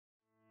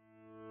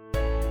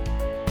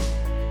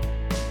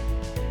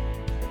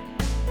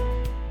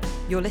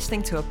You're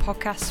listening to a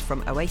podcast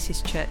from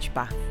Oasis Church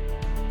Bath.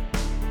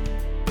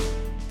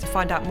 To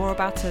find out more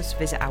about us,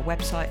 visit our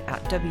website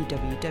at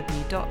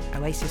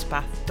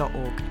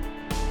www.oasisbath.org.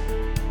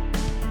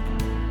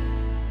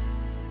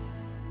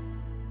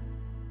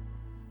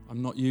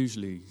 I'm not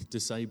usually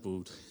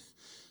disabled,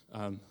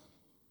 but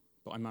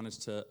I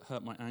managed to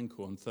hurt my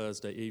ankle on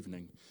Thursday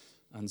evening,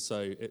 and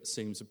so it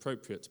seems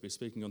appropriate to be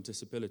speaking on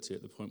disability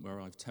at the point where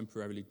I've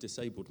temporarily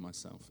disabled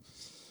myself.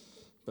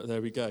 But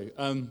there we go.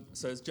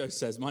 So as Joe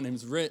says, my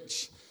name's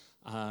Rich.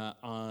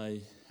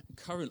 I'm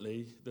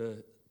currently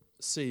the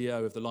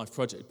CEO of the Life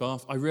Project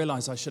Bath. I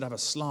realise I should have a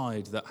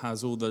slide that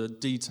has all the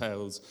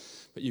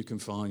details, but you can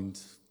find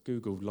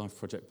Google Life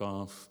Project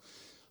Bath.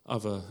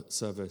 Other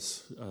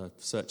service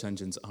search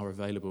engines are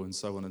available, and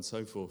so on and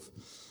so forth.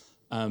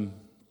 And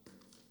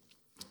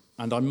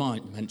I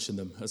might mention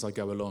them as I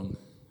go along.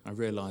 I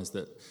realise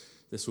that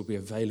this will be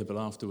available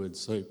afterwards,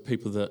 so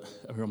people that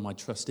are on my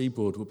trustee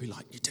board will be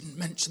like, you didn't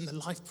mention the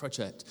Life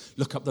Project.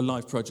 Look up the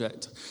Life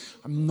Project.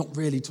 I'm not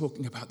really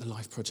talking about the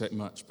Life Project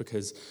much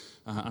because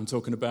I'm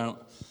talking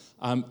about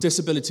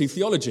disability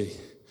theology.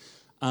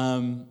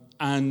 And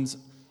I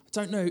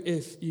don't know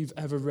if you've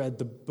ever read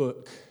the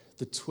book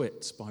The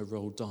Twit by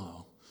Roald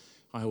Dahl.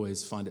 I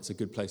always find it's a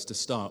good place to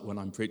start when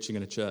I'm preaching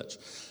in a church.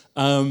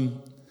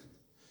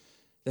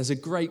 There's a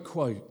great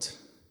quote,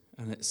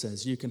 and it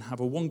says, you can have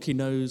a wonky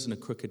nose and a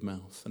crooked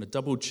mouth and a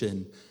double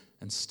chin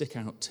and stick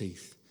out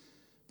teeth,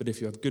 but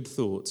if you have good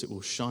thoughts, it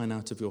will shine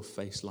out of your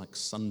face like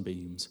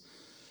sunbeams,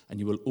 and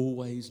you will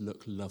always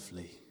look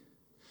lovely.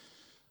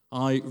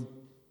 I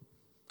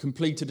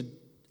completed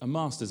a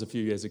master's a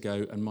few years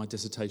ago, and my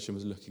dissertation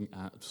was looking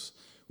at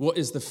what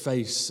is the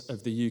face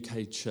of the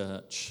UK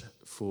church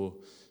for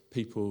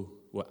people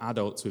who are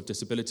adults with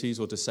disabilities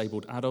or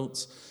disabled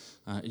adults.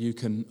 You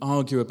can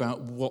argue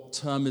about what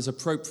term is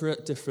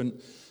appropriate.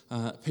 Different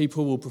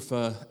people will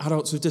prefer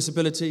adults with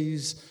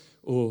disabilities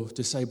or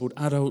disabled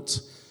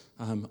adults.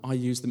 I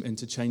use them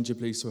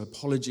interchangeably, so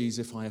apologies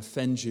if I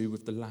offend you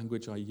with the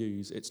language I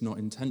use. It's not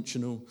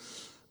intentional.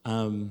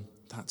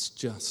 That's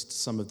just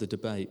some of the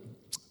debate.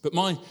 But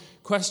my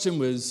question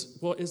was,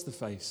 what is the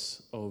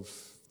face of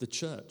the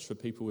church for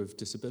people with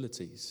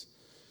disabilities?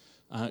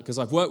 Because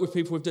I've worked with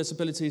people with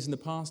disabilities in the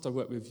past. I've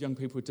worked with young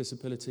people with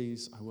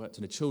disabilities. I worked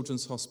in a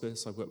children's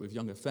hospice. I've worked with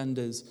young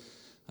offenders,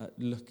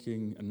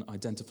 looking and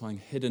identifying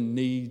hidden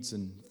needs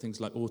and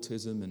things like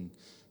autism and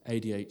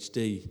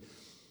ADHD.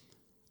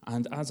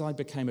 And as I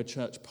became a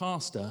church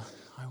pastor,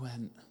 I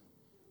went,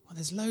 well,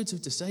 there's loads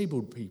of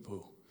disabled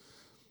people.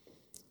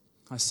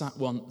 I sat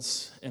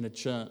once in a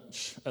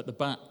church at the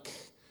back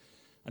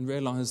and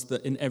realised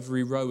that in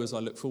every row as I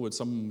looked forward,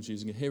 someone was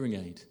using a hearing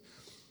aid.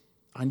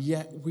 And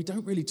yet we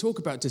don't really talk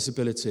about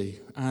disability.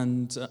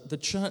 And the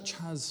church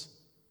has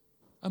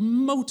a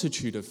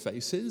multitude of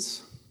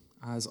faces,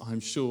 as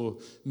I'm sure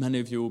many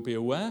of you will be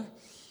aware.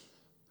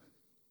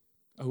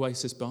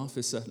 Oasis Bath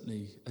is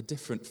certainly a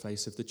different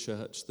face of the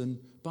church than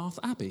Bath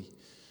Abbey.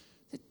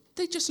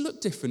 They just look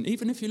different,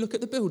 even if you look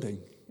at the building.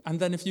 And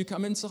then if you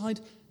come inside,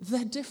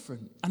 they're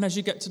different. And as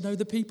you get to know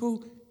the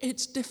people,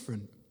 it's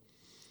different.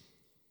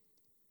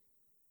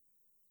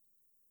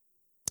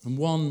 And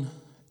one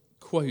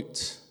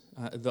quote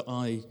that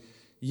I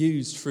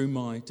used through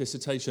my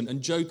dissertation,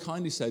 and Joe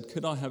kindly said,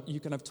 you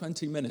can have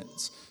 20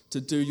 minutes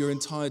to do your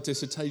entire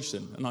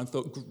dissertation. And I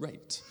thought,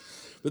 great.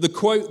 But the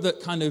quote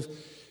that kind of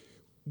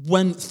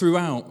went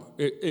throughout,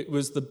 it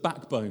was the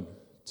backbone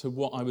to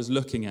what I was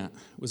looking at,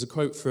 was a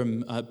quote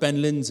from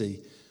Ben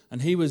Lindsay.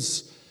 And he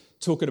was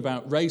talking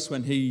about race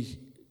when he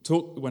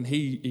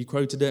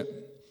quoted it,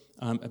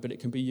 but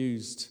it can be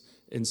used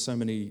in so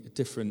many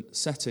different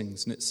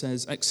settings. And it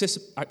says,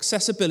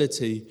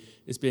 accessibility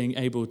is being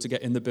able to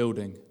get in the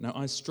building. Now,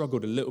 I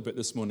struggled a little bit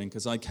this morning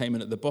because I came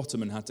in at the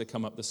bottom and had to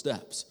come up the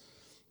steps.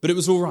 But it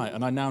was all right,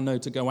 and I now know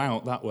to go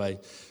out that way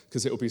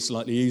because it will be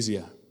slightly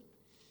easier.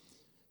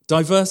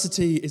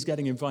 Diversity is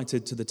getting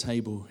invited to the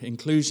table.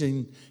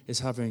 Inclusion is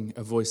having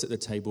a voice at the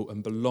table,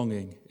 and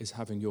belonging is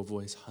having your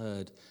voice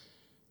heard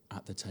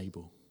at the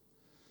table.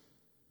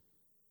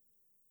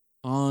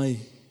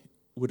 I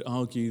would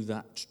argue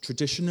that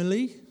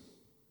traditionally,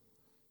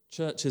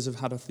 churches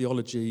have had a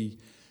theology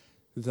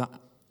that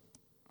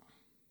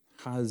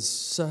has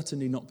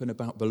certainly not been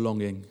about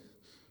belonging,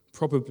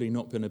 probably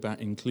not been about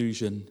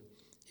inclusion.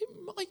 It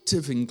might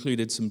have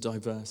included some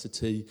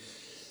diversity,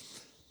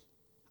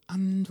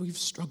 and we've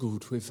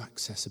struggled with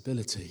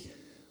accessibility.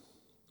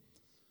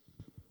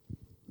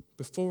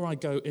 Before I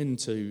go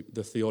into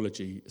the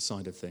theology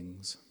side of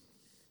things,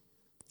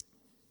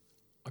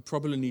 I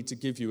probably need to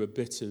give you a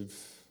bit of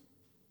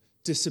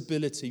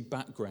disability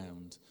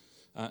background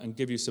and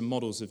give you some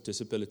models of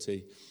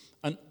disability.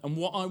 And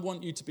what I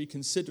want you to be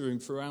considering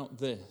throughout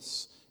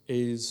this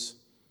is,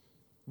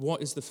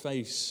 what is the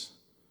face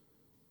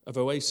of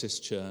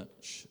Oasis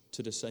Church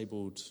to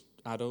disabled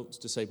adults,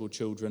 disabled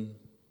children?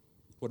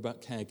 What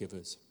about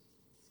caregivers?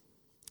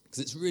 Because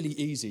it's really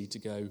easy to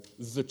go,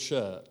 the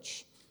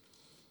church,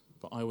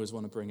 but I always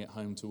want to bring it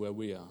home to where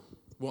we are.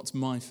 What's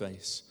my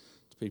face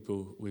to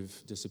people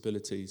with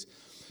disabilities.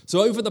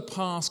 So over the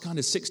past kind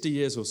of 60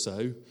 years or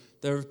so,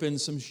 there have been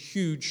some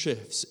huge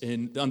shifts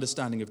in the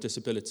understanding of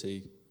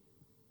disability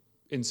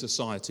in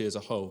society as a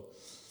whole.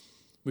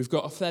 We've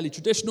got a fairly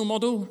traditional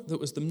model that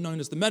was known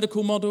as the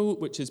medical model,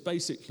 which is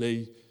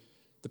basically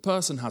the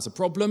person has a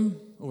problem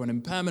or an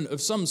impairment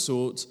of some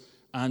sort,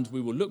 and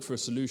we will look for a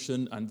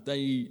solution, and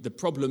the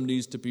problem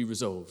needs to be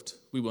resolved.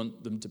 We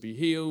want them to be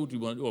healed,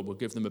 or we'll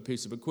give them a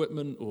piece of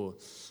equipment, or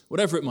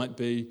whatever it might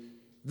be.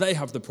 They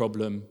have the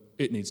problem,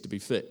 it needs to be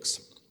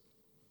fixed.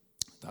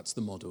 That's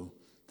the model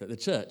that the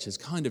church has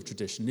kind of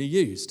traditionally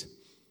used.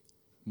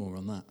 More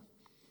on that.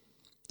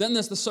 Then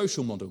there's the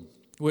social model,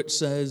 which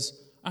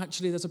says,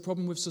 actually, there's a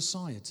problem with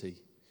society.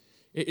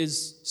 It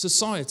is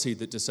society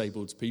that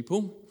disables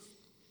people.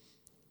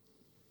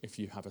 If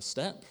you have a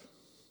step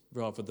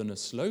rather than a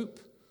slope,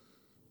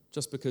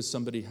 just because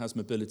somebody has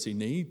mobility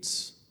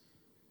needs,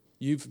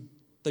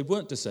 they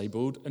weren't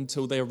disabled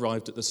until they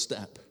arrived at the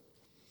step.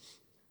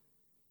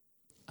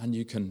 And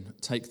you can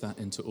take that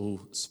into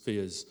all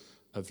spheres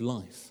of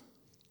life.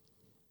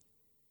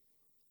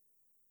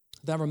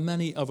 There are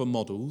many other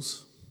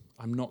models.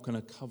 I'm not going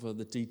to cover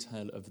the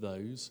detail of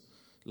those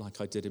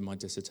like I did in my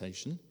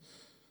dissertation.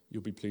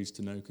 You'll be pleased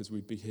to know, because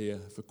we'd be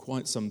here for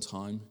quite some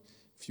time.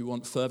 If you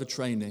want further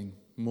training,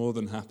 more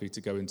than happy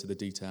to go into the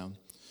detail.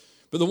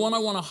 But the one I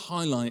want to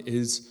highlight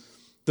is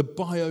the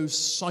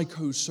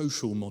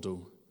biopsychosocial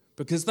model,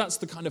 because that's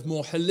the kind of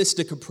more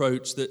holistic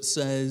approach that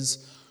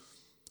says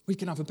we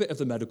can have a bit of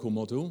the medical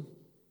model.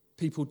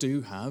 People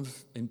do have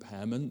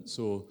impairments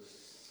or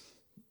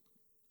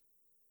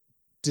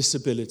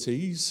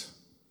disabilities.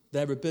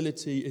 Their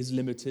ability is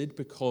limited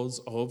because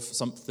of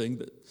something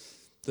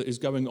that is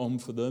going on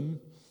for them.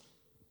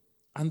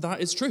 And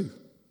that is true.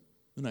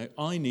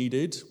 I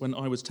needed, when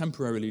I was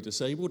temporarily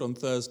disabled on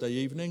Thursday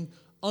evening,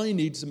 I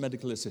need some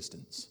medical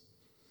assistance.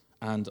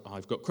 And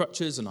I've got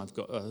crutches and I've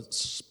got a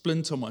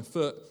splint on my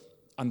foot,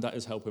 and that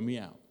is helping me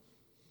out.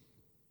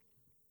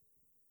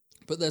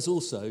 But there's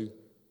also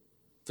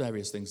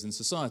various things in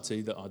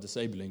society that are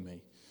disabling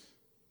me.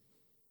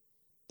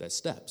 There's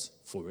steps,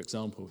 for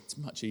example. It's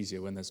much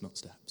easier when there's not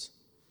steps.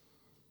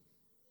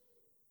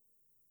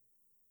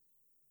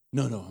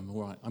 No, I'm all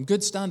right. I'm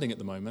good standing at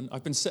the moment.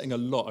 I've been sitting a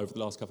lot over the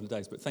last couple of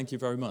days, but thank you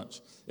very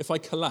much. If I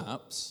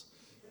collapse,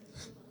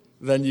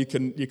 then you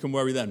can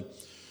worry then.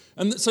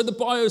 And so the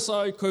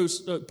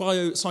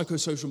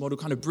biopsychosocial model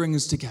kind of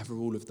brings together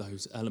all of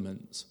those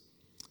elements.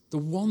 The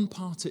one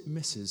part it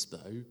misses,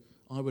 though,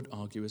 I would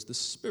argue, is the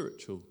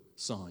spiritual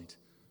side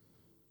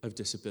of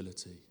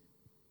disability.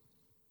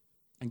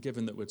 And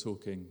given that we're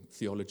talking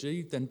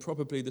theology, then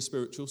probably the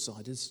spiritual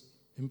side is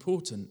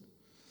important.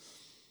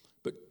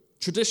 But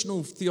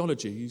traditional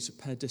theologies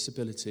pair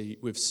disability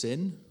with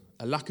sin,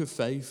 a lack of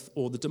faith,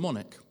 or the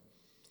demonic.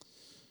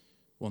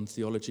 One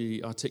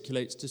theology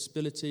articulates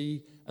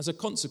disability as a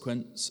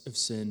consequence of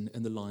sin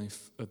in the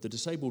life of the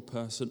disabled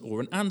person or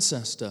an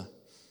ancestor.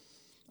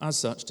 As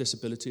such,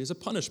 disability is a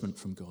punishment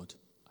from God.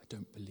 I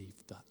don't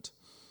believe that.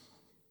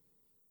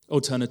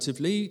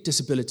 Alternatively,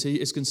 disability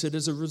is considered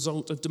as a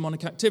result of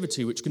demonic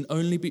activity, which can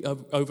only be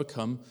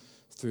overcome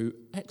through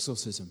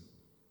exorcism.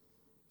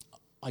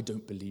 I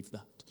don't believe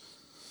that.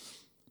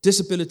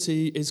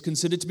 Disability is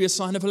considered to be a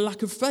sign of a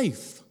lack of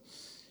faith,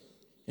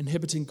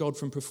 inhibiting God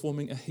from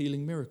performing a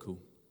healing miracle.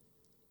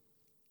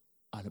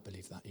 I don't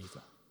believe that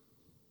either.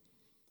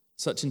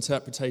 Such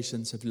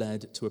interpretations have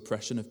led to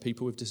oppression of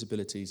people with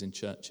disabilities in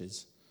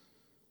churches,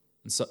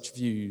 and such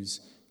views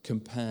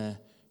compare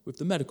with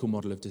the medical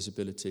model of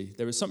disability.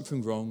 There is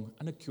something wrong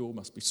and a cure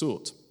must be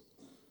sought.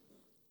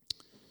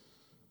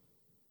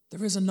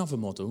 There is another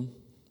model,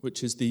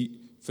 which is the,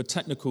 for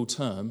technical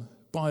term,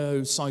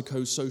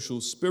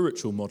 biopsychosocial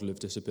spiritual model of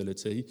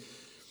disability,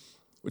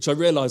 which I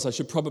realise I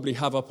should probably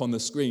have up on the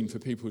screen for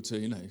people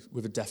to,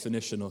 with a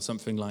definition or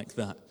something like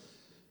that.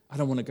 I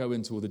don't want to go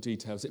into all the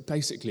details. It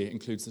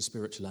includes the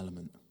spiritual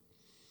element.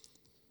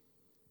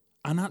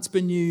 And that's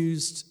been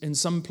used in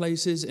some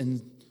places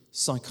in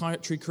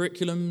psychiatry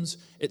curriculums.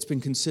 It's been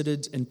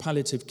considered in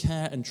palliative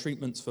care and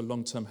treatments for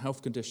long-term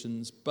health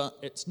conditions, but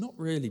it's not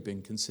really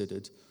been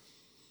considered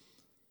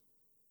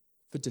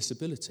for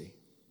disability.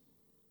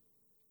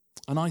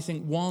 And I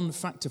think one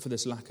factor for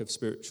this lack of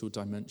spiritual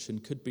dimension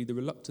could be the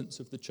reluctance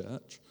of the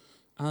church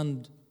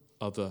and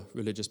other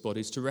religious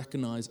bodies to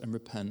recognise and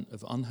repent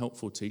of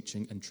unhelpful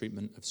teaching and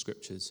treatment of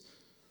scriptures,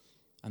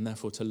 and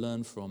therefore to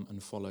learn from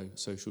and follow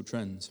social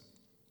trends.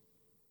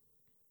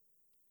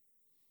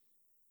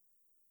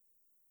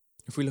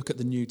 If we look at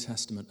the New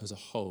Testament as a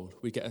whole,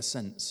 we get a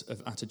sense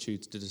of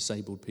attitudes to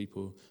disabled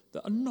people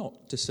that are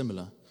not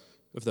dissimilar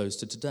of those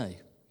to today.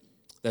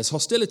 There's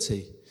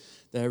hostility.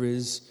 There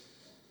is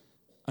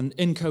an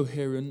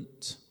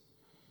incoherent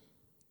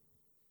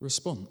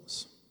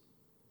response.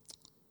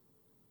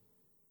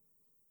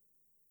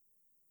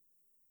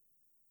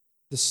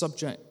 The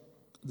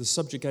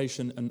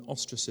subjugation and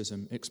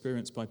ostracism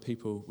experienced by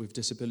people with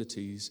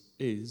disabilities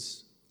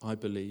is, I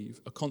believe,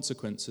 a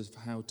consequence of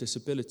how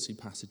disability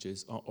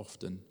passages are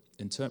often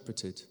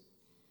interpreted.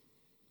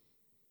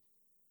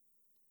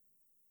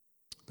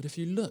 But if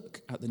you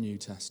look at the New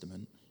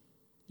Testament,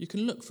 you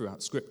can look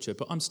throughout Scripture,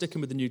 but I'm sticking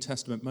with the New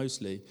Testament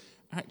mostly.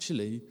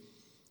 Actually,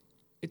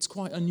 it's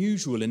quite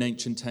unusual in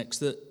ancient texts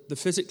that the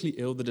physically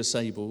ill, the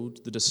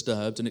disabled, the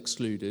disturbed and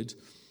excluded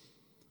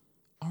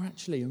are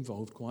actually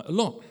involved quite a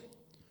lot.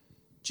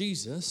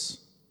 Jesus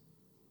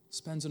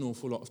spends an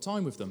awful lot of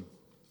time with them.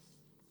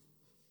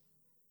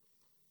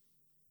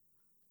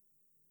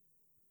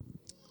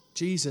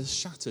 Jesus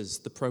shatters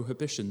the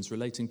prohibitions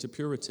relating to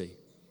purity.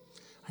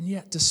 And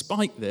yet,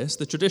 despite this,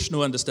 the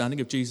traditional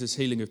understanding of Jesus'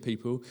 healing of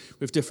people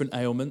with different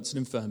ailments and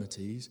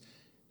infirmities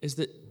is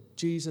that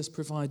Jesus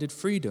provided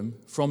freedom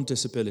from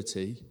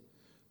disability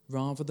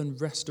rather than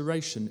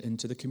restoration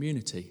into the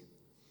community.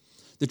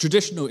 The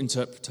traditional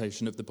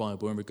interpretation of the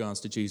Bible in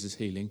regards to Jesus'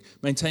 healing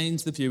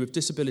maintains the view of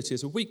disability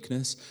as a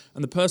weakness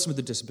and the person with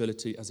the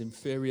disability as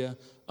inferior,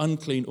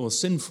 unclean or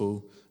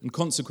sinful, and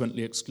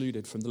consequently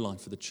excluded from the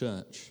life of the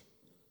church.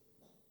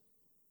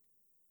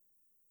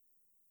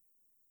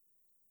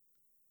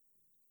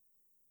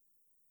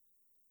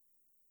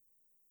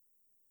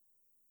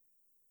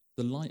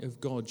 The light of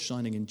God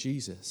shining in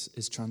Jesus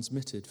is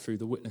transmitted through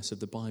the witness of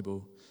the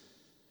Bible.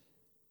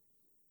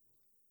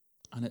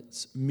 And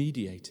it's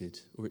mediated,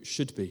 or it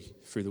should be,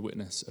 through the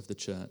witness of the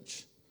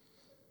church.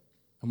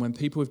 And when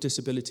people with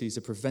disabilities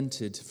are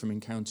prevented from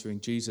encountering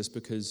Jesus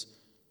because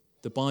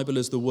the Bible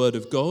as the Word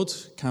of God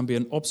can be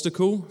an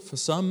obstacle for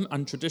some,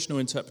 and traditional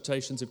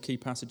interpretations of key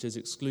passages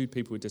exclude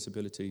people with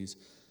disabilities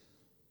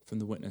from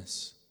the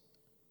witness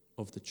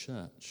of the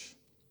church,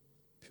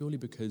 purely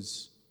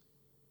because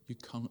you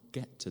can't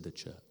get to the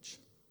church.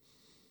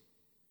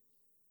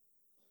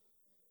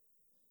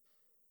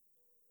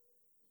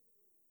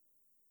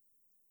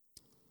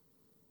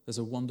 There's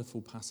a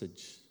wonderful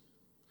passage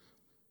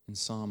in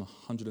Psalm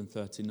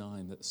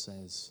 139 that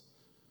says,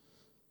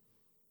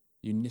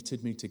 "You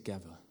knitted me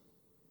together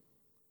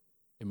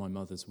in my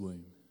mother's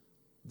womb,"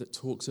 that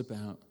talks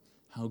about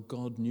how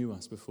God knew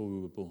us before we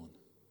were born.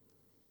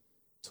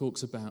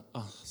 Talks about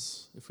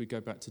us, if we go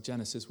back to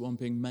Genesis 1,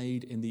 being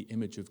made in the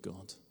image of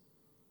God.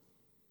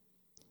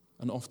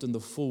 And often the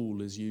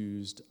fall is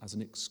used as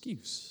an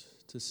excuse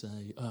to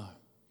say,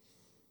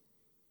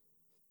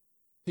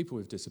 people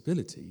with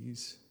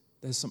disabilities,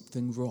 there's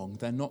something wrong.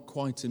 They're not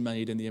quite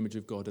made in the image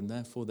of God, and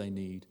therefore they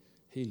need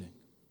healing.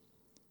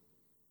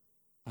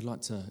 I'd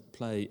like to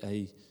play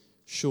a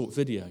short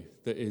video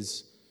that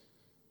is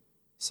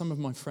some of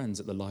my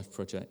friends at the Life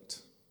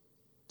Project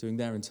doing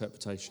their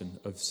interpretation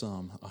of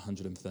Psalm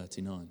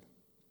 139.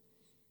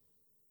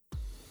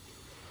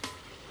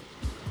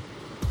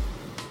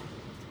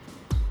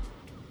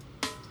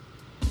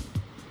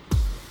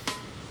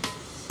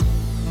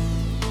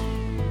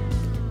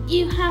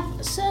 You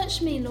have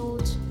searched me,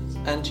 Lord.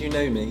 And you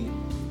know me.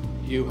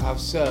 You have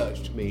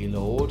searched me,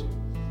 Lord.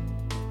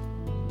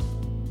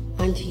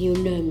 And you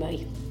know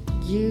me.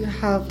 You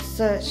have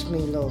searched me,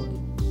 Lord.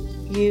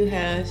 You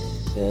have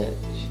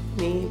searched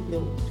me,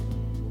 Lord.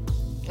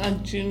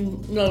 And you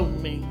know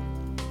me.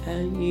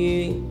 And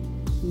you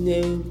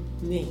know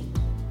me.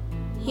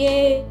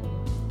 You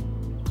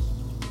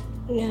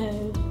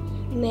know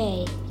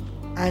me.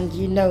 And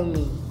you know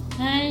me.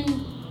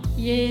 And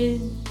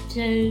you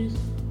choose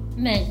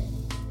me.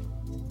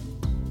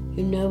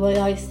 You know what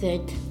I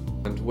said.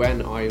 And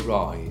when I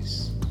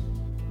rise.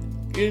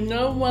 You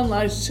know when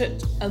I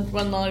sit and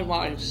when I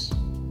rise.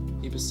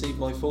 You perceive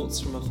my thoughts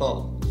from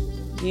afar.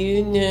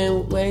 You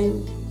know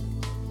when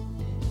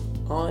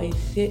I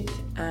sit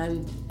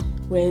and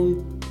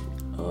when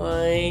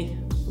I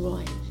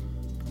rise.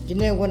 You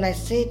know when I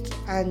sit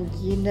and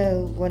you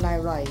know when I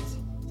rise.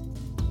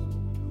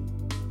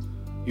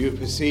 You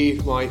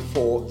perceive my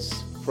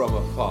thoughts from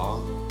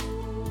afar.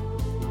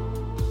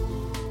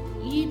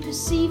 You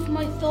perceive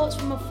my thoughts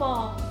from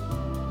afar.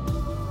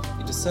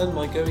 You discern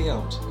my going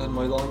out and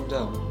my lying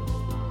down.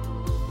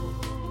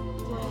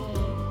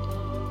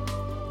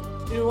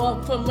 You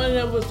are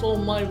familiar with all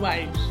my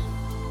ways.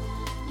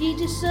 You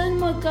discern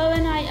my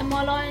going out and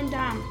my lying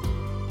down.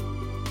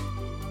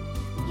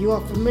 You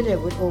are familiar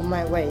with all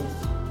my ways.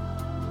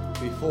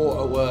 Before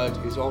a word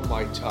is on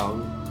my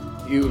tongue,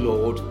 you,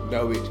 Lord,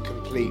 know it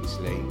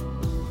completely.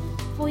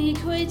 For you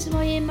created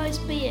my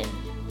inmost being.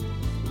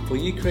 For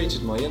you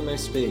created my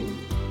inmost being.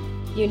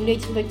 You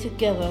knit me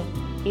together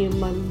in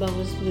my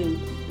mother's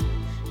womb.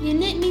 You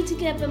knit me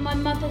together in my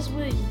mother's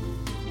womb.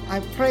 I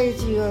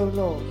praise you, O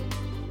Lord.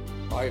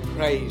 I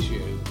praise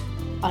you.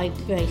 I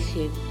praise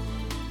you.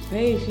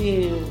 Praise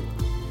you.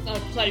 I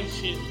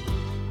praise you.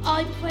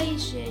 I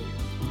praise you.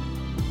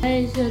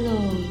 Praise the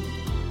Lord.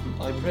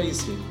 I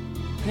praise you.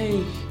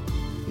 Praise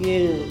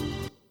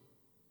you.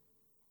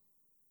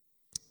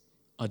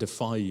 I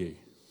defy you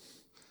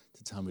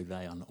to tell me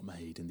they are not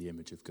made in the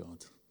image of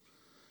God.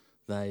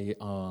 They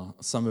are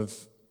some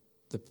of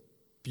the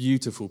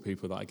beautiful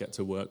people that I get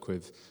to work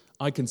with.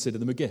 I consider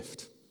them a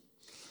gift.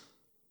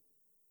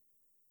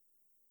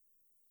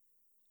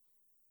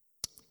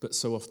 But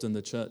so often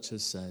the church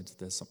has said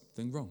there's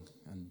something wrong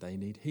and they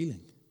need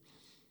healing.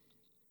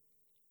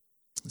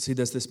 See,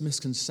 there's this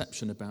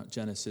misconception about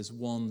Genesis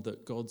 1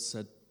 that God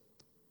said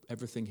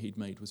everything he'd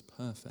made was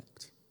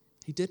perfect.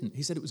 He didn't.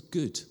 He said it was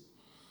good.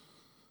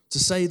 To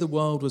say the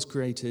world was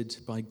created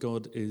by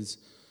God is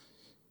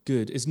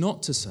good is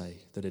not to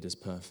say that it is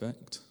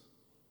perfect.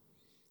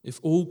 If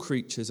all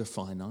creatures are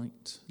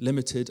finite,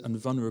 limited and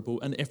vulnerable,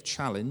 and if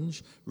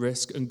challenge,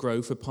 risk and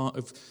growth are part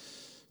of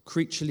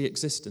creaturely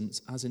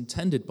existence as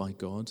intended by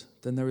God,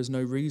 then there is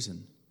no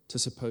reason to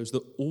suppose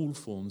that all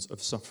forms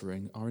of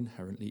suffering are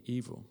inherently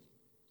evil.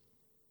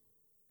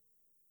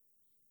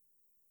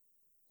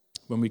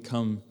 When we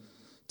come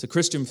to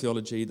Christian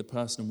theology, the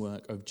person and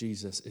work of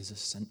Jesus is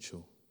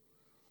essential.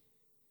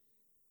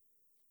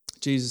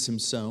 Jesus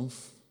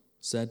himself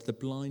said, "The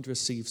blind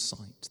receive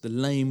sight, the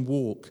lame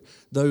walk,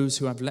 those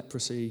who have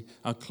leprosy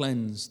are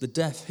cleansed, the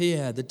deaf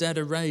hear, the dead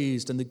are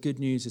raised, and the good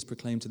news is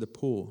proclaimed to the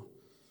poor."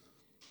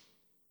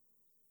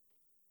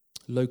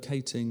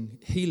 Locating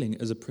healing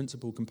as a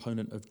principal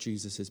component of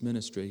Jesus'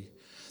 ministry,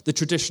 the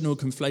traditional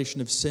conflation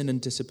of sin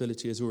and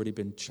disability has already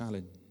been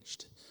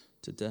challenged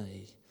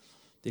today.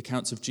 The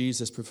accounts of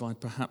Jesus provide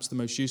perhaps the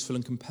most useful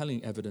and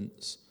compelling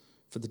evidence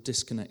for the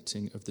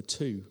disconnecting of the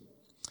two.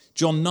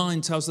 John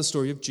 9 tells the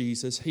story of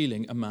Jesus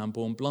healing a man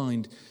born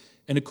blind.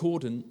 In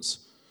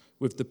accordance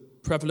with the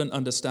prevalent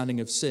understanding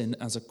of sin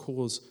as a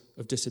cause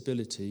of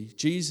disability,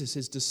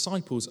 Jesus'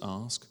 disciples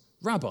ask,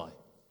 "Rabbi,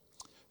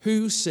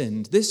 who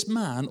sinned, this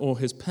man or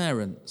his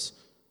parents,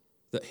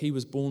 that he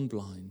was born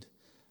blind?"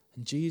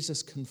 And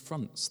Jesus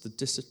confronts the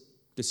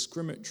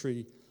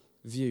discriminatory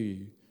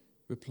view,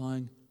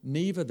 replying,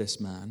 "Neither this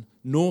man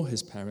nor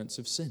his parents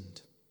have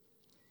sinned."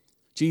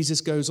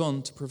 Jesus goes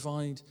on to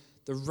provide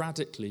the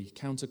radically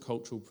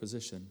countercultural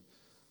position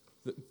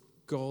that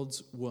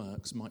God's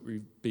works might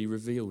be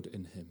revealed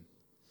in him.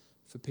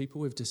 For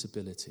people with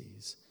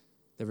disabilities,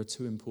 there are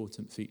two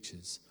important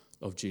features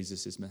of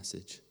Jesus'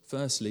 message.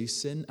 Firstly,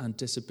 sin and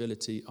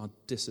disability are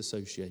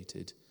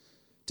disassociated.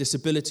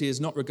 Disability is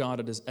not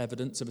regarded as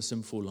evidence of a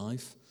sinful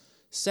life.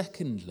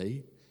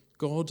 Secondly,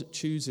 God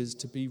chooses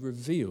to be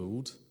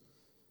revealed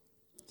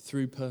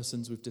through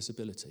persons with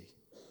disability.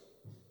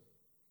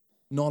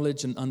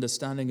 Knowledge and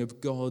understanding of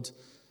God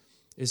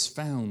is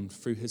found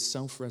through his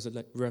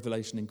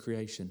self-revelation in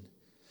creation.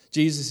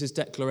 Jesus'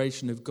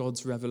 declaration of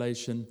God's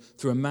revelation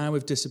through a man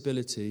with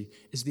disability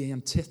is the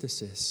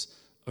antithesis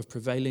of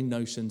prevailing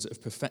notions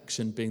of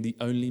perfection being the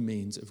only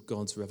means of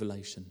God's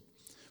revelation.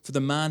 For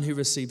the man who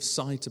receives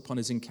sight upon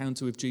his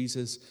encounter with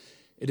Jesus,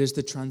 it is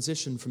the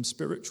transition from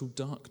spiritual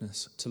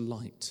darkness to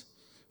light,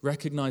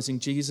 recognizing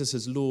Jesus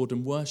as Lord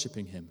and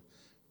worshipping him,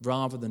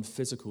 rather than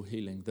physical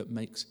healing that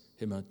makes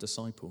him a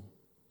disciple.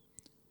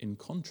 In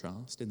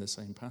contrast, in the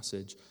same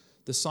passage,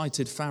 the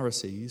cited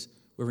Pharisees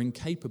were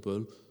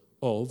incapable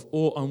of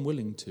or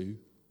unwilling to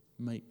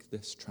make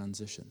this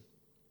transition.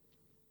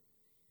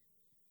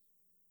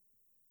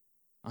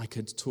 I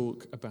could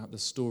talk about the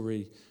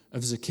story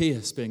of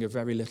Zacchaeus being a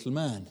very little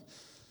man.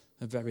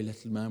 A very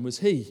little man was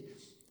he.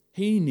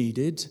 He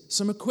needed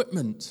some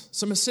equipment,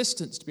 some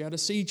assistance to be able to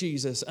see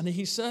Jesus. And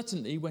he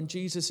certainly, when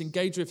Jesus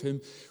engaged with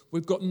him,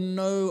 we've got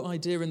no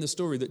idea in the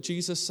story that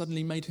Jesus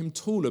suddenly made him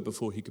taller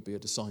before he could be a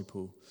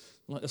disciple.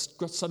 Like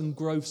a sudden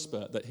growth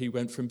spurt that he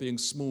went from being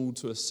small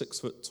to a 6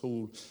 foot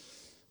tall,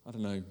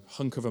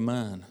 hunk of a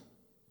man.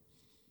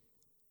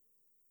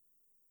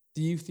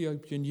 The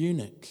Ethiopian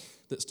eunuch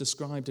that's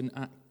described in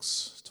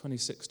Acts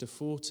 26 to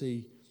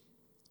 40,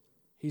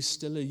 he's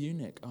still a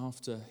eunuch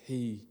after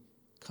he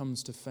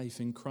comes to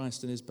faith in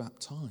Christ and is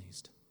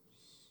baptized.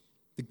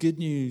 The good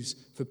news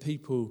for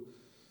people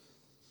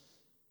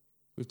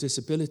with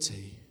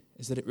disability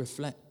is that it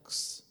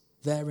reflects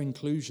their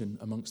inclusion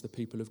amongst the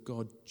people of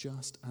God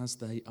just as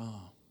they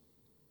are.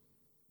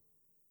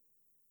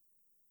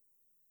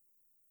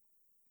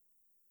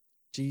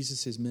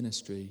 Jesus'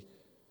 ministry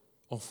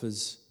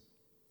offers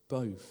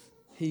both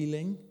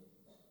healing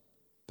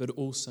but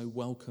also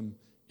welcome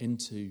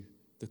into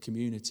the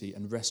community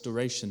and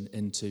restoration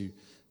into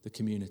the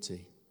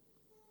community.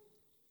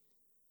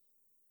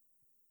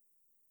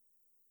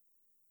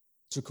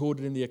 It's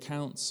recorded in the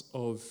accounts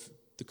of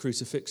the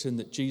crucifixion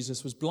that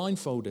Jesus was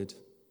blindfolded.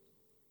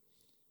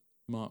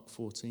 Mark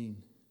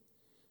 14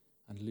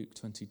 and Luke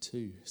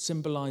 22,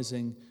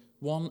 symbolizing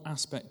one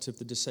aspect of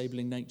the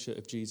disabling nature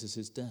of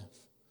Jesus'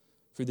 death.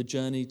 Through the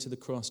journey to the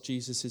cross,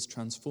 Jesus is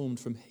transformed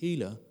from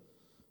healer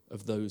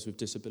of those with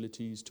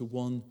disabilities to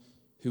one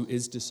who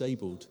is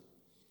disabled.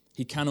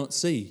 He cannot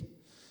see,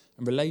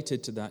 and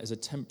related to that is a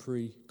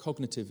temporary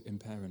cognitive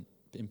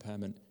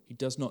impairment. He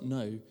does not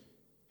know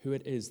who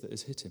it is that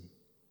has hit him.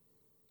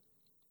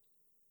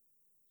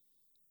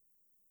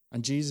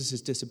 And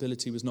Jesus'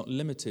 disability was not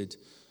limited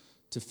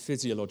to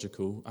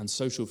physiological and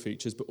social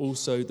features, but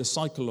also the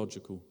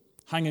psychological.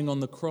 Hanging on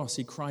the cross,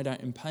 he cried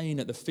out in pain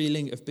at the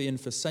feeling of being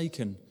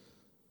forsaken,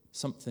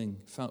 something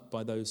felt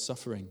by those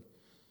suffering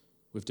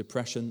with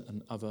depression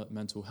and other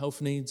mental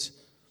health needs,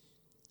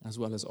 as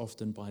well as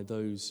often by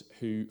those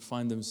who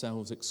find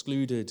themselves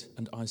excluded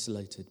and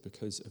isolated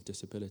because of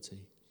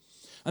disability.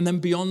 And then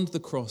beyond the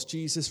cross,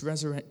 Jesus'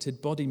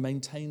 resurrected body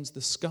maintains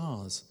the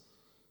scars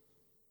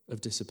of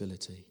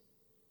disability.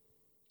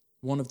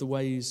 One of the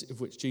ways of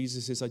which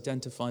Jesus is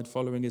identified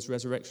following his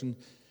resurrection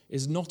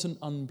is not an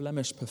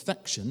unblemished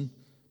perfection,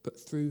 but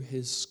through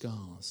his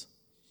scars.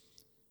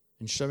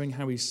 In showing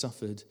how he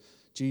suffered,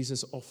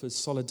 Jesus offers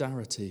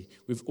solidarity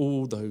with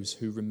all those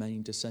who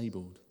remain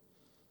disabled.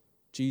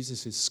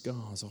 Jesus'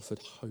 scars offered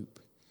hope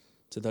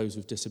to those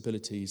with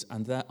disabilities,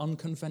 and their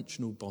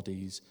unconventional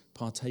bodies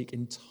partake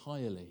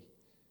entirely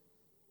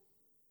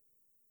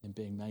in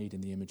being made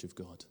in the image of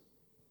God.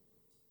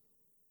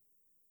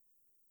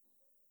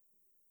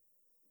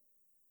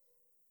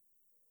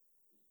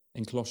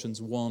 In Colossians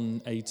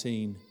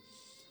 1:18,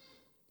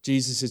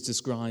 Jesus is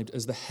described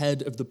as the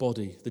head of the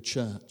body, the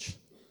church.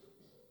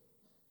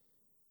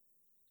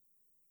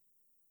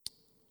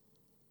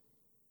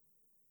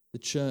 The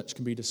church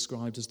can be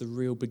described as the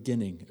real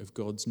beginning of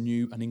God's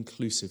new and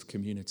inclusive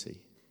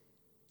community.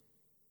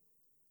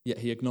 Yet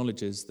he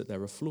acknowledges that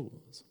there are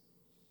flaws.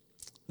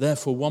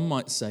 Therefore, one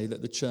might say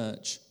that the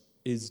church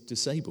is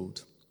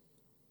disabled.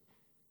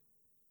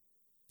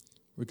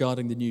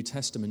 Regarding the New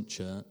Testament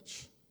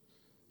church,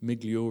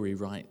 Migliore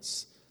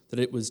writes that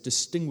it was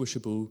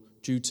distinguishable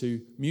due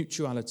to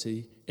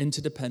mutuality,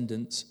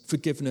 interdependence,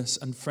 forgiveness,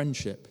 and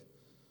friendship.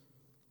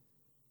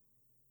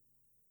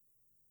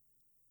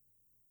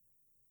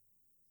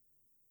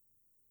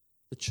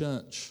 The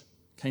church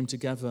came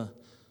together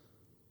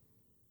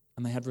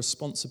and they had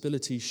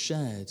responsibilities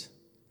shared.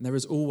 And there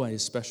is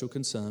always special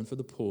concern for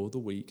the poor, the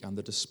weak, and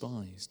the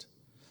despised.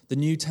 The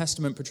New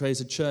Testament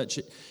portrays a church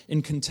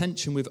in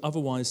contention with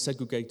otherwise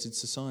segregated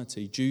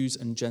society, Jews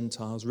and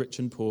Gentiles, rich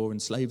and poor,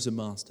 and slaves and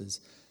masters.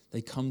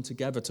 They come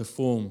together to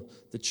form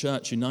the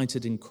church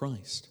united in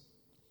Christ.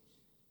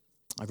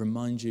 I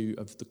remind you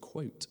of the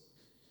quote.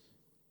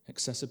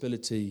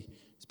 Accessibility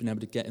is being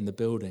able to get in the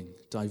building.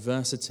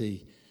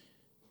 Diversity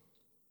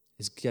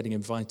is getting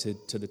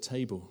invited to the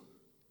table.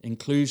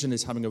 Inclusion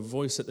is having a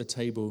voice at the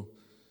table,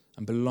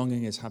 and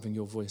belonging is having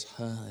your voice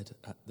heard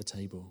at the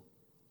table.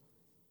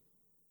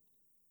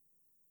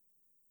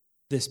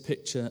 This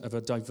picture of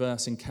a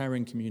diverse and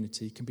caring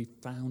community can be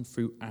found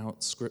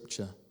throughout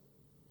Scripture.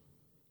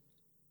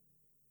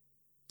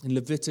 In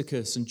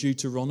Leviticus and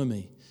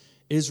Deuteronomy,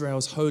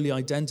 Israel's holy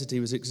identity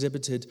was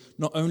exhibited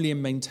not only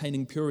in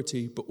maintaining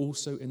purity, but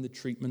also in the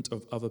treatment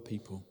of other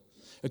people.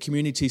 A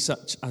community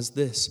such as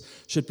this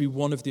should be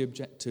one of the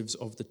objectives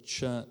of the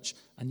church,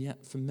 and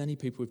yet for many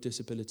people with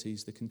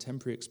disabilities, the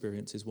contemporary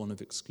experience is one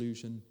of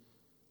exclusion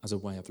as a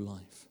way of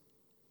life.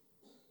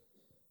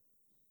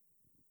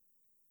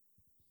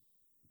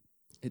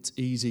 It's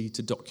easy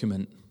to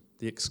document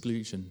the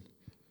exclusion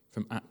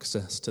from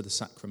access to the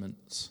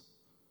sacraments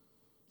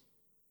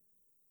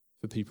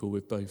for people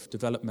with both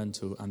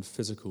developmental and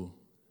physical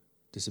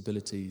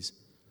disabilities.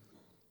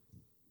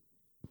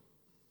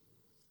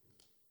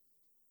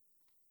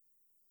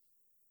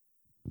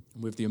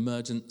 With the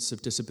emergence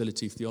of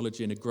disability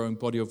theology and a growing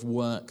body of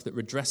work that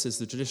redresses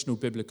the traditional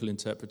biblical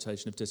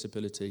interpretation of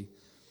disability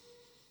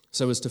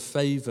so as to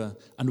favour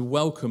and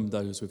welcome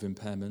those with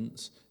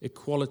impairments,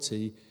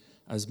 equality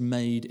as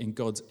made in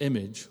God's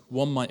image,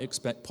 one might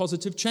expect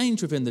positive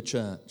change within the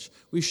church.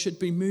 We should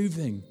be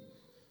moving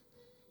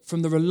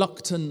from the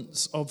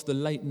reluctance of the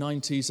late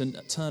 90s and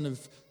turn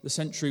of the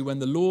century when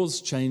the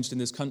laws changed in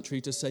this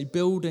country to say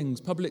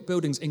buildings, public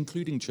buildings,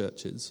 including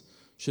churches,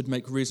 should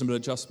make reasonable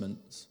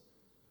adjustments,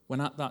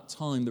 when at that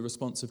time the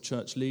response of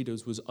church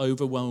leaders was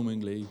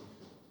overwhelmingly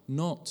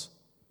not,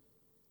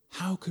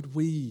 how could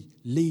we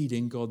lead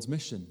in God's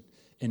mission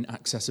in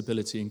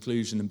accessibility,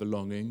 inclusion and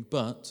belonging,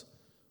 but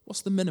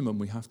what's the minimum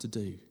we have to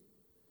do?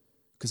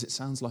 Because it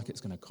sounds like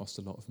it's going to cost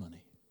a lot of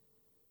money.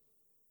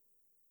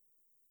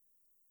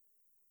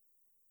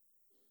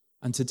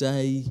 And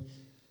today,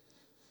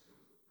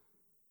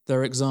 there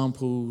are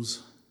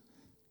examples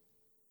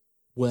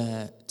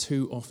where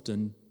too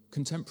often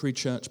contemporary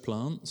church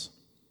plants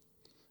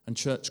and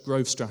church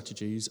growth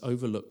strategies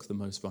overlook the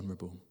most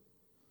vulnerable.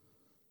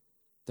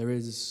 There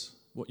is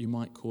what you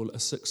might call a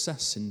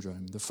success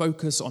syndrome, the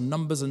focus on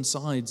numbers and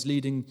sides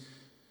leading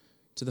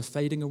to the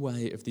fading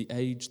away of the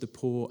aged, the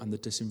poor, and the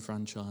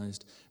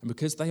disenfranchised. And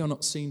because they are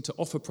not seen to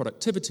offer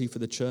productivity for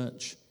the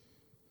church,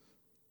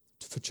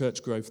 for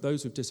church growth,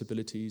 those with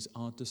disabilities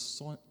are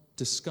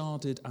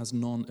discarded as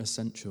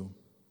non-essential.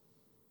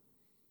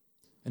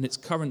 In its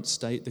current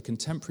state, the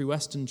contemporary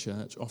Western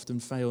church often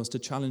fails to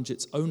challenge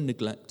its own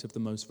neglect of the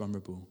most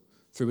vulnerable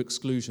through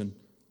exclusion,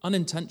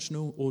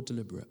 unintentional or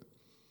deliberate,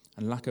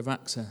 and lack of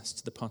access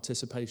to the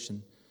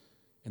participation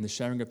in the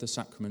sharing of the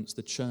sacraments.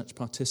 The church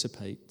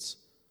participates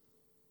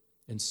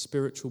in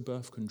spiritual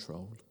birth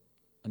control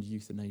and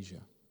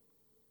euthanasia.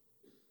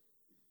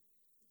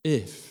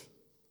 If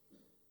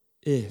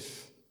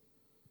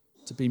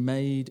to be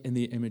made in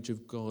the image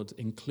of God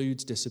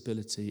includes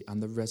disability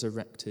and the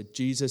resurrected,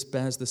 Jesus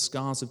bears the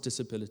scars of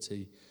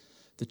disability,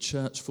 the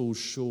church falls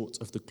short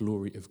of the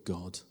glory of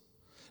God,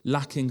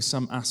 lacking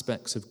some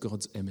aspects of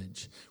God's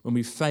image when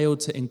we fail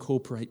to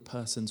incorporate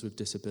persons with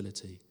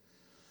disability.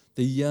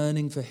 The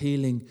yearning for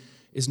healing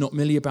is not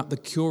merely about the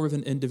cure of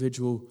an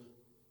individual,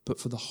 but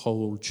for the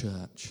whole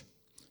church.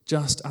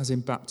 Just as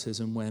in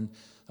baptism, when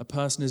a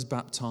person is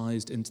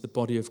baptized into the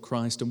body of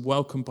Christ and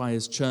welcomed by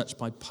his church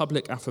by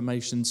public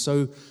affirmation.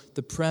 So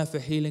the prayer for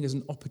healing is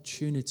an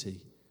opportunity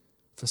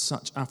for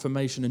such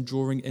affirmation and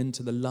drawing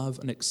into the love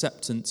and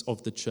acceptance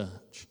of the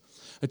church.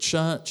 A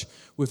church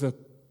with a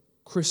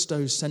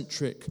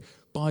Christocentric,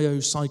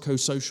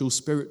 biopsychosocial,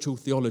 spiritual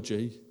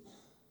theology,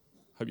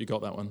 hope you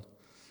got that one,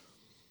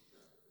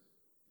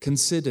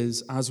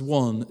 considers as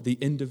one the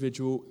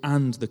individual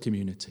and the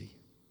community.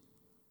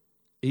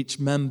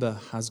 Each member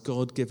has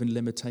God-given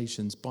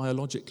limitations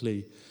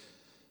biologically,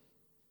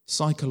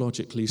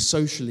 psychologically,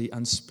 socially,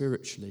 and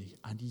spiritually,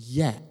 and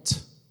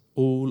yet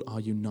all are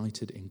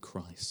united in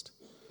Christ.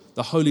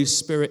 The Holy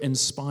Spirit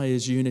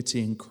inspires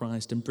unity in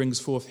Christ and brings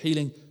forth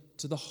healing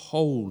to the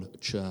whole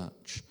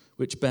church,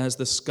 which bears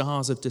the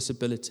scars of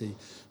disability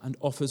and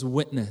offers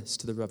witness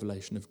to the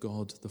revelation of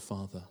God the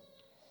Father.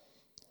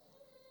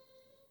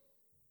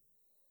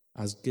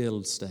 As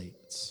Gill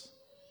states,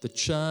 the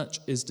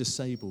church is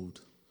disabled,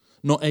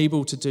 not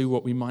able to do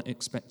what we might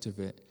expect of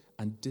it,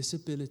 and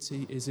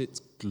disability is its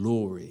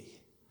glory.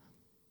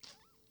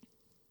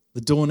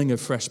 The dawning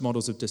of fresh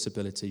models of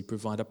disability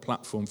provide a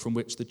platform from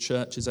which the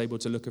church is able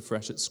to look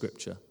afresh at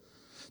Scripture,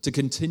 to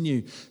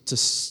continue to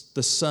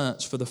the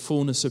search for the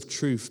fullness of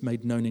truth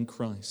made known in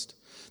Christ.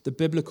 The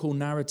biblical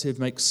narrative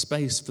makes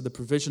space for the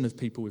provision of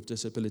people with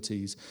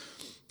disabilities.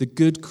 The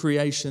good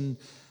creation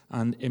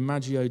and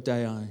imago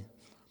Dei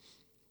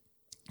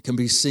can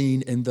be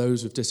seen in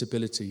those with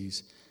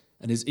disabilities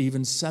and is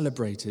even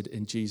celebrated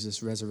in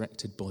Jesus'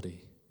 resurrected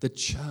body. The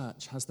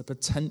church has the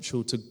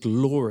potential to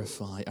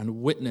glorify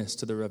and witness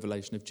to the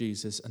revelation of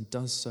Jesus, and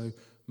does so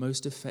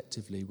most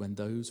effectively when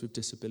those with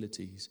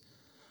disabilities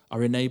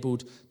are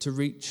enabled to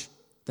reach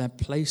their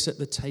place at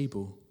the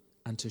table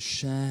and to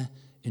share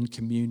in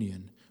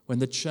communion, when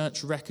the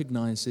church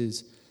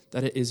recognizes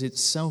that it is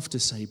itself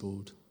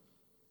disabled,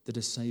 the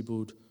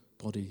disabled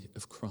body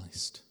of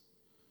Christ.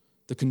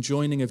 The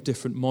conjoining of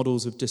different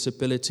models of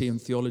disability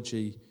and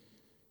theology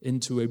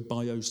into a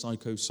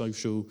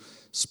biopsychosocial,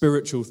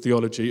 spiritual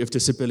theology of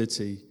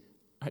disability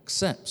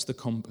accepts the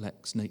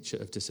complex nature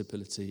of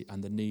disability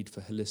and the need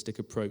for a holistic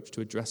approach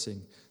to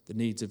addressing the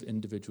needs of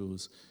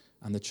individuals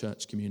and the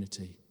church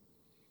community.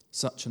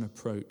 Such an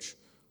approach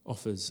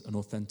offers an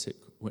authentic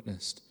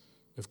witness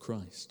of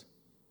Christ.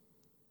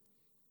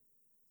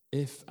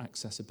 If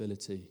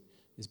accessibility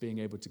is being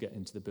able to get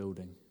into the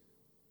building,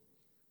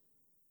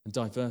 and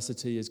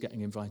diversity is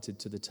getting invited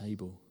to the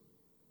table,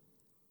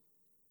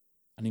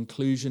 and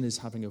inclusion is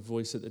having a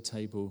voice at the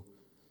table,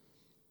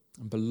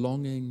 and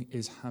belonging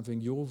is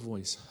having your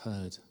voice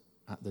heard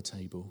at the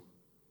table,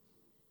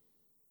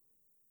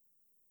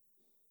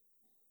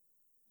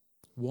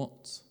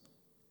 what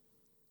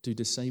do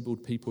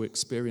disabled people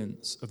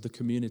experience of the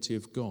community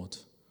of God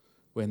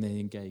when they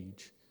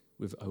engage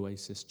with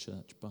Oasis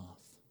Church Bath?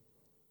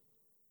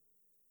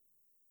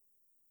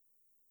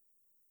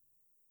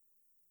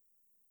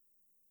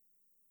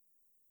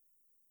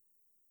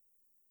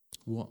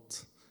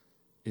 What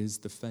is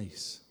the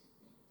face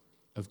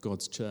of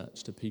God's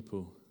church to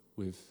people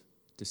with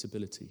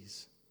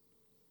disabilities?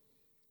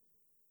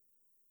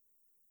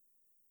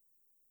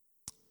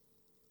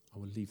 I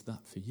will leave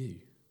that for you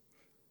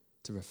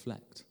to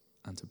reflect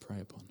and to pray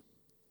upon.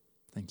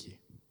 Thank you.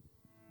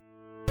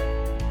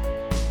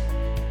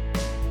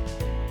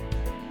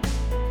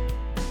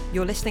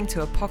 You're listening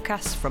to a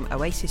podcast from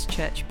Oasis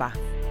Church Bath.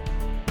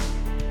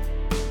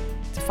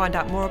 To find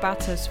out more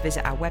about us,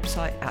 visit our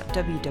website at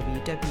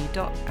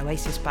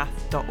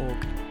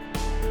www.oasisbath.org.